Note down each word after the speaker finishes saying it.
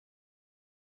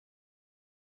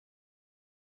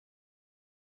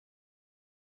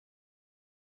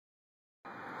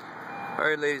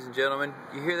Alright, ladies and gentlemen,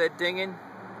 you hear that dinging?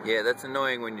 Yeah, that's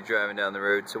annoying when you're driving down the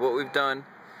road. So what we've done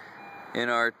in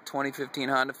our 2015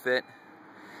 Honda Fit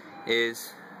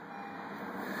is,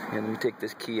 and let me take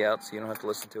this key out so you don't have to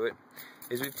listen to it,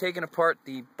 is we've taken apart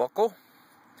the buckle.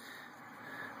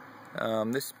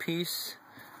 This piece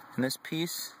and this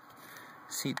piece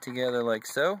seat together like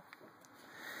so.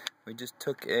 We just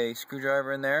took a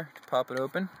screwdriver in there to pop it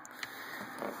open.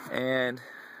 And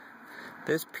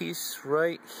this piece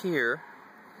right here,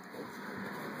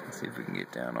 let's see if we can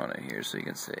get down on it here so you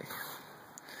can see.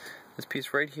 This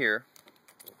piece right here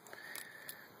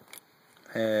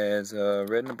has a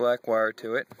red and a black wire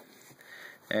to it,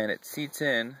 and it seats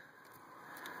in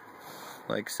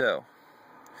like so.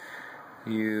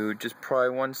 You just pry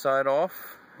one side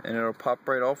off and it'll pop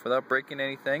right off without breaking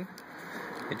anything.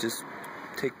 You just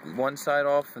take one side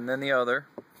off and then the other,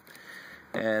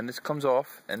 and this comes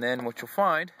off. And then what you'll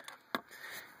find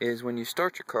is when you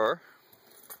start your car,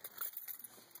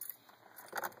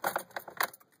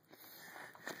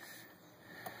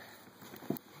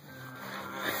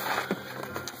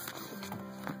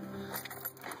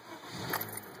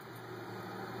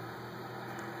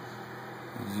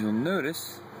 as you'll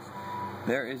notice,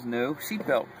 there is no seat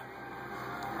belt.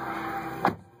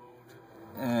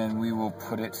 And we will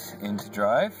put it into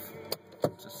drive,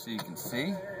 just so you can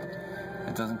see.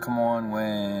 It doesn't come on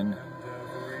when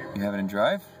you have it in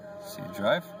drive. See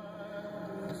drive.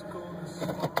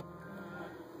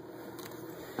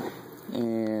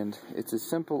 And it's as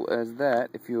simple as that.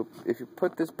 If you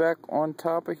put this back on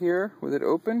top of here with it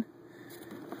open,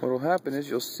 what will happen is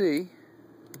you'll see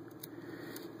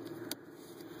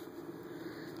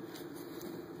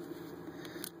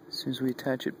as soon as we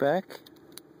attach it back,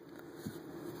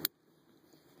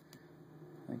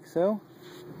 like so,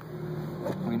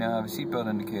 we now have a seatbelt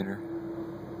indicator.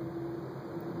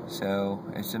 So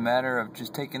it's a matter of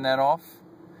just taking that off,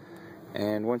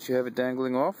 and once you have it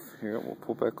dangling off, here, we'll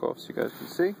pull back off so you guys can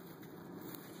see.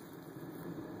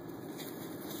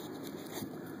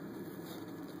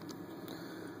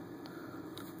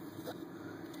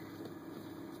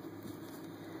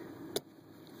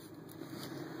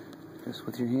 Just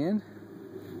with your hand.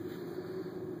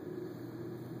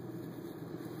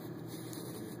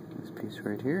 This piece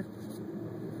right here.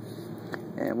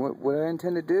 And what I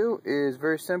intend to do is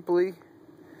very simply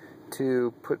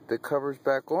to put the covers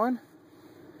back on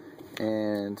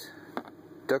and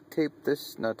duct tape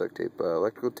this, not duct tape,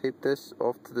 electrical tape this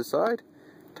off to the side,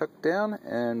 tucked down,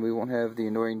 and we won't have the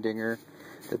annoying dinger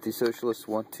that the socialists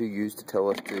want to use to tell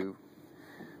us to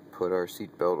put our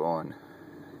seat belt on.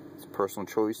 It's personal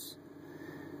choice.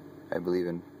 I believe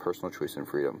in personal choice and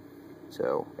freedom.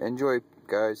 So enjoy,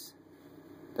 guys.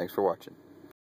 Thanks for watching.